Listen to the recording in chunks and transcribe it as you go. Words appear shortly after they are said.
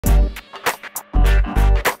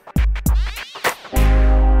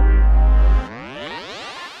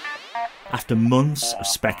After months of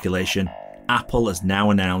speculation, Apple has now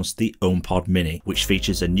announced the HomePod Mini, which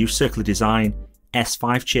features a new circular design,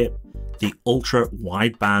 S5 chip, the ultra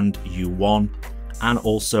wideband U1, and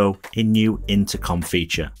also a new Intercom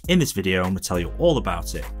feature. In this video, I'm going to tell you all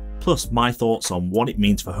about it, plus my thoughts on what it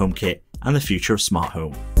means for HomeKit and the future of smart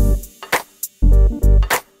home.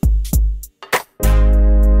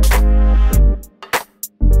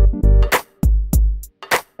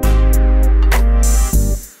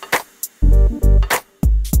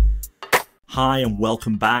 Hi and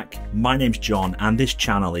welcome back. My name's John and this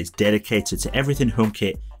channel is dedicated to everything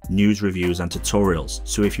HomeKit, news, reviews and tutorials.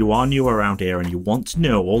 So if you are new around here and you want to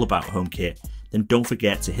know all about HomeKit, then don't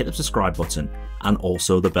forget to hit the subscribe button and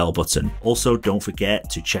also the bell button. Also, don't forget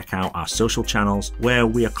to check out our social channels where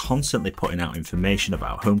we are constantly putting out information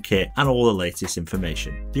about HomeKit and all the latest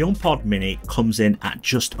information. The HomePod Mini comes in at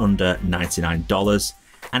just under $99.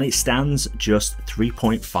 And it stands just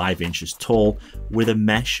 3.5 inches tall with a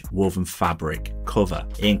mesh woven fabric cover.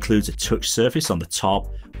 It includes a touch surface on the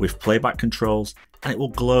top with playback controls, and it will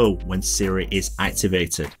glow when Siri is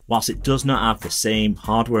activated. Whilst it does not have the same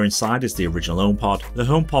hardware inside as the original HomePod, the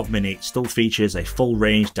HomePod Mini still features a full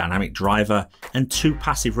range dynamic driver and 2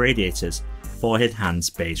 passive radiators for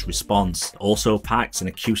enhanced bass response. It also packs an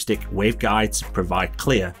acoustic waveguide to provide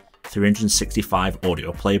clear 365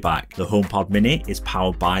 audio playback. The HomePod Mini is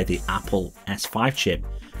powered by the Apple S5 chip,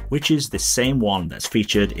 which is the same one that's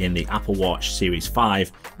featured in the Apple Watch Series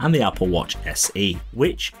 5 and the Apple Watch SE,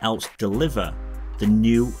 which helps deliver the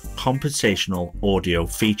new computational audio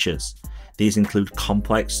features. These include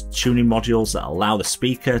complex tuning modules that allow the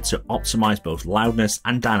speaker to optimize both loudness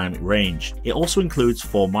and dynamic range. It also includes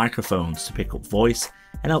 4 microphones to pick up voice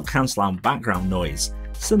and help cancel out background noise,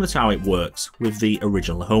 similar to how it works with the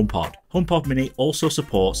original HomePod. HomePod Mini also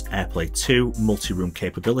supports AirPlay 2 multi-room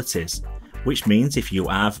capabilities, which means if you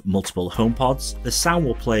have multiple HomePods, the sound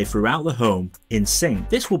will play throughout the home in sync.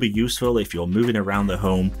 This will be useful if you're moving around the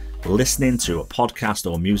home, listening to a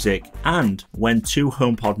podcast or music, and when 2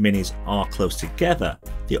 HomePod Minis are close together,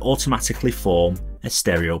 they automatically form a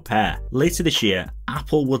stereo pair. Later this year,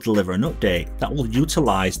 Apple will deliver an update that will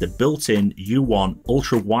utilize the built-in U1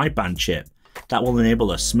 ultra wideband chip that will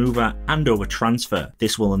enable a smoother handover transfer.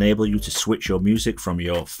 This will enable you to switch your music from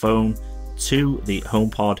your phone to the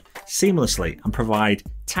HomePod seamlessly and provide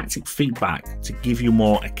tactic feedback to give you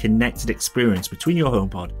a connected experience between your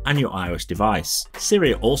HomePod and your iOS device.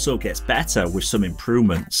 Siri also gets better with some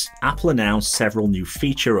improvements. Apple announced several new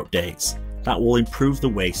feature updates that will improve the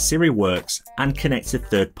way Siri works and connect to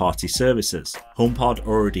third-party services. HomePod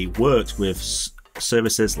already works with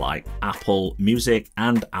services like Apple Music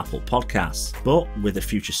and Apple Podcasts, but with a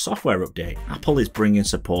future software update, Apple is bringing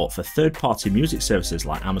support for third-party music services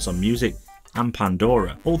like Amazon Music and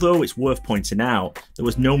Pandora. Although it's worth pointing out, there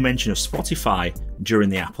was no mention of Spotify during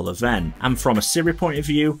the Apple event. And from a Siri point of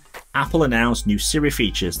view, Apple announced new Siri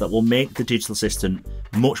features that will make the digital assistant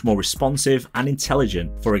much more responsive and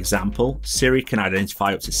intelligent. For example, Siri can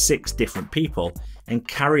identify up to 6 different people and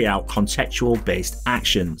carry out contextual-based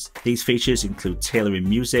actions. These features include tailoring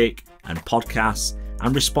music and podcasts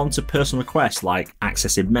and respond to personal requests like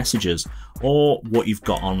accessing messages or what you've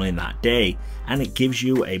got on in that day, and it gives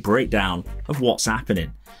you a breakdown of what's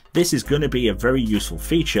happening. This is going to be a very useful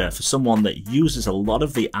feature for someone that uses a lot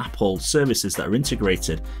of the Apple services that are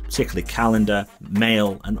integrated, particularly calendar,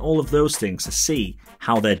 mail, and all of those things, to see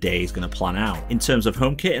how their day is going to plan out. In terms of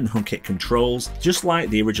HomeKit and HomeKit controls, just like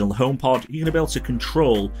the original HomePod, you're going to be able to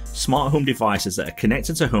control smart home devices that are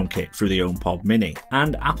connected to HomeKit through the HomePod Mini.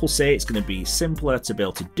 And Apple say it's going to be simpler to be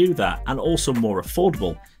able to do that and also more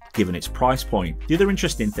affordable given its price point. The other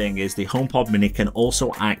interesting thing is the HomePod Mini can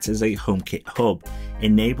also act as a HomeKit hub,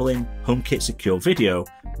 enabling HomeKit secure video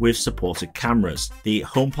with supported cameras. The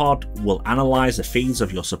HomePod will analyze the feeds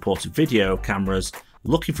of your supported video cameras,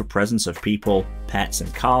 looking for presence of people, pets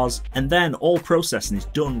and cars, and then all processing is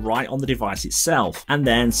done right on the device itself and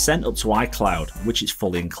then sent up to iCloud, which is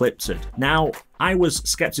fully encrypted. Now, I was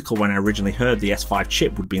skeptical when I originally heard the S5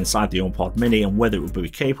 chip would be inside the HomePod Mini and whether it would be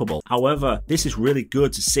capable. However, this is really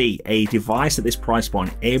good to see a device at this price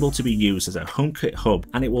point able to be used as a HomeKit hub,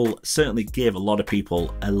 and it will certainly give a lot of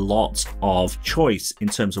people a lot of choice in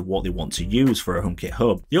terms of what they want to use for a HomeKit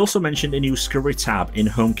hub. They also mentioned a new Discovery tab in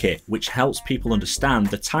HomeKit, which helps people understand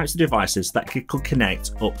the types of devices that could connect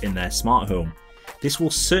up in their smart home. This will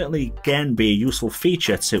certainly again be a useful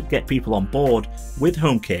feature to get people on board with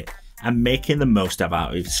HomeKit and making the most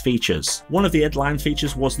out of its features. One of the headline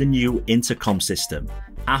features was the new Intercom system.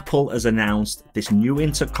 Apple has announced this new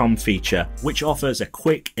Intercom feature, which offers a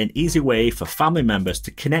quick and easy way for family members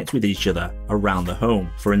to connect with each other around the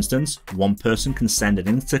home. For instance, one person can send an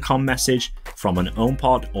Intercom message from an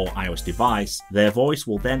HomePod or iOS device. Their voice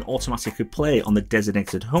will then automatically play on the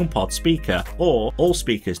designated HomePod speaker or all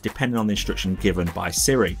speakers depending on the instruction given by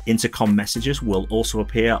Siri. Intercom messages will also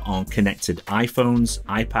appear on connected iPhones,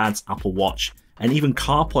 iPads, Apple Watch, and even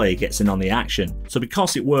CarPlay gets in on the action. So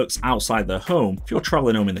because it works outside the home, if you're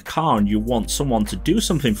traveling home in the car and you want someone to do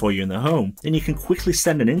something for you in the home, then you can quickly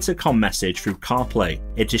send an intercom message through CarPlay.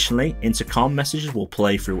 Additionally, intercom messages will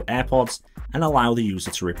play through AirPods and allow the user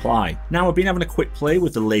to reply. Now, I've been having a quick play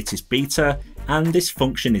with the latest beta, and this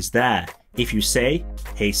function is there. If you say,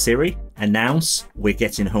 "Hey Siri, announce we're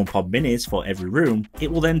getting HomePod Minis for every room," it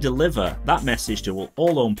will then deliver that message to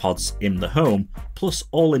all HomePods in the home, plus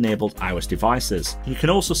all enabled iOS devices. You can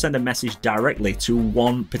also send a message directly to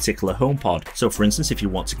one particular HomePod. So for instance, if you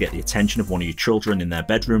want to get the attention of one of your children in their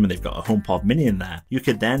bedroom and they've got a HomePod Mini in there, you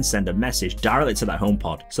could then send a message directly to that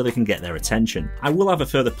HomePod so they can get their attention. I will have a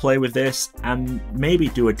further play with this and maybe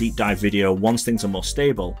do a deep dive video once things are more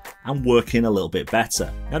stable and working a little bit better.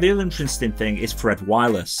 Now, the other interesting thing is Thread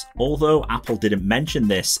Wireless. Although Apple didn't mention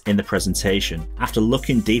this in the presentation, after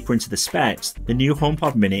looking deeper into the specs, the new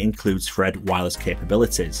HomePod Mini includes Thread wireless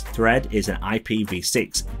capabilities. Thread is an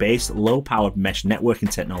IPv6 based low-powered mesh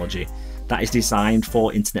networking technology that is designed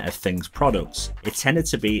for Internet of Things products. It tended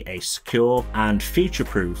to be a secure and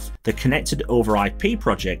future-proof. The Connected Over IP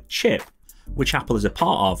project, CHIP, which Apple is a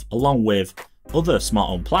part of, along with other smart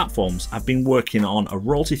home platforms, have been working on a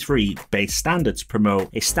royalty-free based standard to promote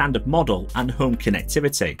a standard model and home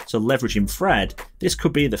connectivity. So leveraging Thread, this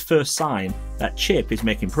could be the first sign that CHIP is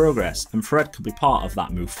making progress, and Thread could be part of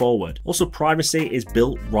that move forward. Also, privacy is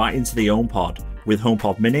built right into the HomePod. With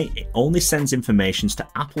HomePod Mini, it only sends information to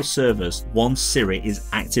Apple servers once Siri is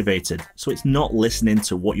activated, so it's not listening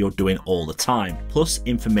to what you're doing all the time. Plus,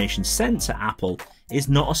 information sent to Apple is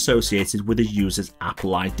not associated with a user's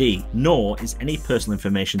Apple ID, nor is any personal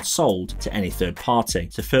information sold to any third party.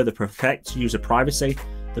 To further protect user privacy,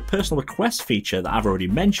 the personal request feature that I've already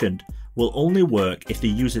mentioned will only work if the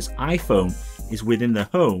user's iPhone is within the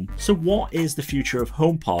home. So what is the future of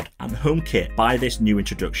HomePod and HomeKit by this new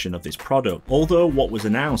introduction of this product? Although what was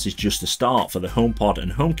announced is just a start for the HomePod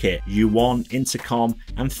and HomeKit, U1, Intercom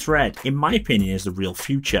and Thread, in my opinion, is the real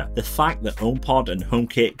future. The fact that HomePod and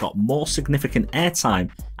HomeKit got more significant airtime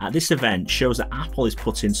at this event shows that Apple is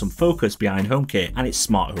putting some focus behind HomeKit and its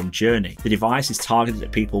smart home journey. The device is targeted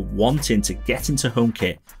at people wanting to get into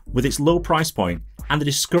HomeKit with its low price point and the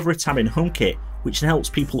Discovery tab in HomeKit, which helps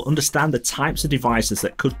people understand the types of devices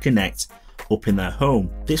that could connect up in their home.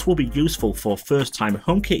 This will be useful for first-time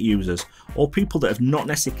HomeKit users or people that have not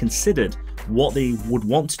necessarily considered what they would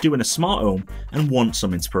want to do in a smart home and want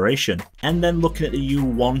some inspiration. And then looking at the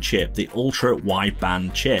U1 chip, the ultra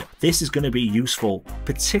wideband chip. This is going to be useful,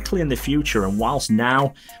 particularly in the future, and whilst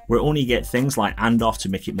now we only get things like handoff to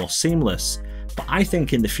make it more seamless, but I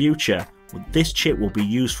think in the future, this chip will be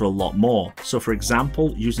used for a lot more. So for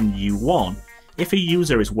example, using the U1, if a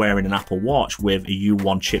user is wearing an Apple Watch with a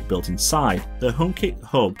U1 chip built inside, the HomeKit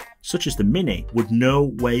hub, such as the Mini, would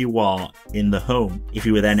know where you are in the home. If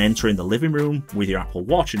you were then entering the living room with your Apple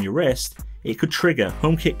Watch on your wrist, it could trigger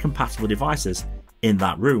HomeKit compatible devices in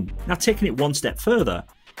that room. Now, taking it one step further,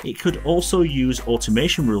 it could also use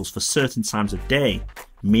automation rules for certain times of day,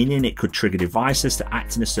 meaning it could trigger devices to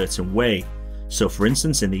act in a certain way. So for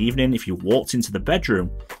instance, in the evening, if you walked into the bedroom,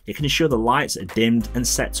 it can ensure the lights are dimmed and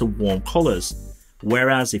set to warm colours.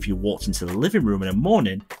 Whereas if you walked into the living room in the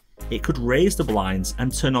morning, it could raise the blinds and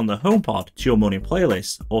turn on the HomePod to your morning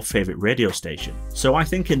playlist or favourite radio station. So I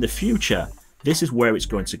think in the future, this is where it's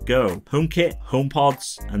going to go. HomeKit,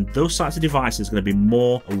 HomePods, and those types of devices are going to be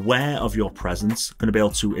more aware of your presence, going to be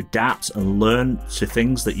able to adapt and learn to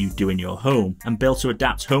things that you do in your home, and be able to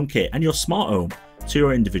adapt HomeKit and your smart home to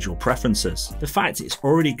your individual preferences. The fact it's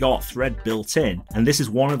already got Thread built in, and this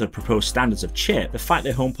is one of the proposed standards of chip, the fact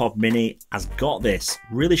that HomePod Mini has got this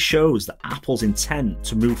really shows that Apple's intent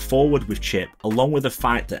to move forward with chip, along with the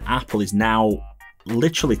fact that Apple is now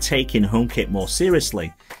literally taking HomeKit more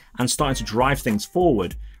seriously and starting to drive things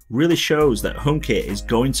forward, really shows that HomeKit is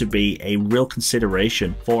going to be a real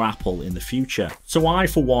consideration for Apple in the future. So I,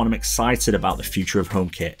 for one, am excited about the future of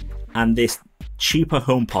HomeKit, and this cheaper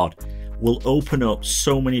HomePod will open up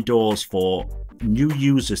so many doors for new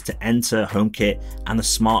users to enter HomeKit and the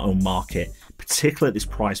smart home market, particularly at this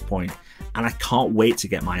price point, and I can't wait to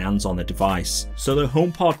get my hands on the device. So the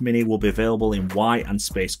HomePod Mini will be available in white and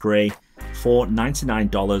space grey, for $99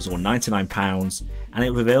 or £99, and it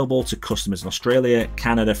was available to customers in Australia,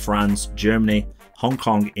 Canada, France, Germany, Hong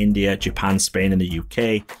Kong, India, Japan, Spain, and the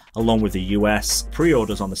UK, along with the US.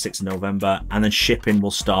 Pre-orders on the 6th of November, and then shipping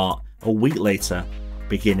will start a week later,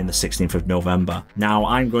 beginning the 16th of November. Now,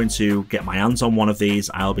 I'm going to get my hands on one of these.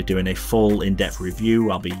 I'll be doing a full in-depth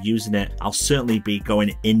review. I'll be using it. I'll certainly be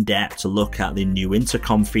going in-depth to look at the new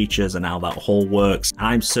intercom features and how that whole works.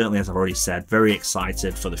 I'm certainly, as I've already said, very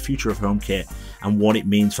excited for the future of HomeKit and what it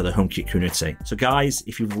means for the HomeKit community. So guys,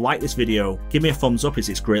 if you've liked this video, give me a thumbs up, as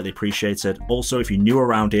it's greatly appreciated. Also, if you're new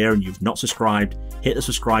around here and you've not subscribed, hit the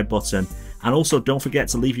subscribe button. And also, don't forget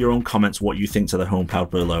to leave your own comments what you think to the HomePod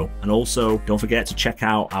below. And also, don't forget to check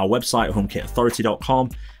out our website, HomeKitAuthority.com,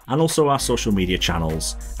 and also our social media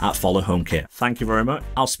channels at Follow HomeKit. Thank you very much.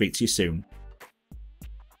 I'll speak to you soon.